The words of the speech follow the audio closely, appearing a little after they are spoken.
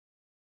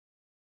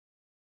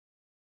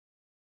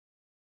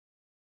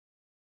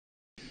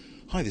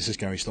Hi, this is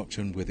Gary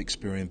Stockton with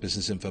Experian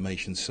Business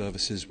Information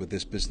Services with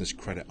this business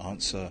credit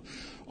answer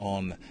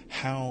on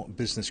how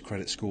business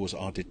credit scores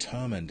are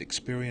determined.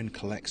 Experian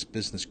collects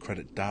business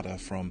credit data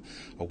from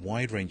a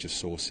wide range of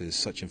sources.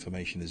 Such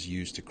information is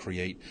used to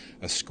create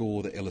a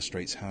score that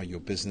illustrates how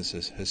your business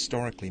has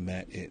historically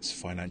met its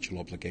financial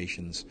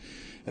obligations.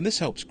 And this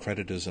helps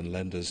creditors and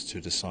lenders to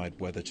decide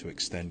whether to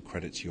extend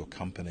credit to your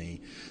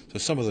company. So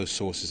some of those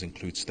sources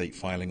include state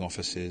filing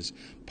offices,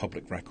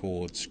 public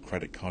records,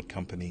 credit card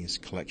companies,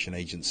 collection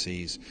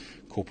agencies,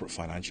 corporate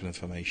financial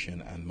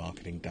information, and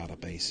marketing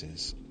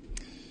databases.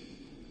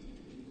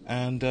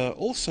 And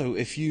also,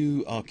 if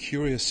you are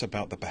curious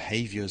about the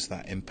behaviors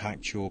that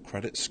impact your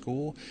credit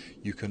score,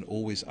 you can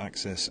always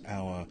access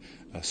our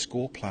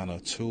Score Planner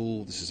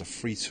tool. This is a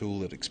free tool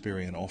that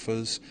Experian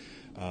offers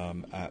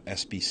at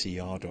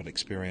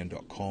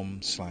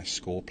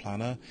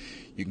sbcr.experian.com/scoreplanner.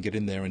 You can get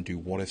in there and do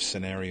what-if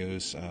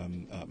scenarios,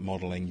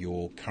 modeling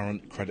your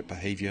current credit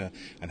behavior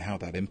and how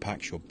that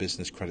impacts your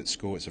business credit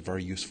score. It's a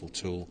very useful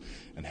tool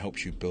and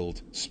helps you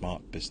build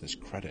smart business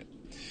credit.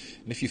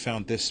 And if you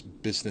found this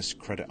business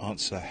credit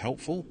answer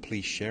helpful,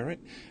 please share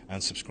it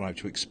and subscribe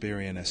to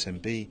Experian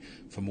SMB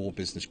for more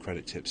business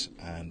credit tips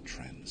and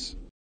trends.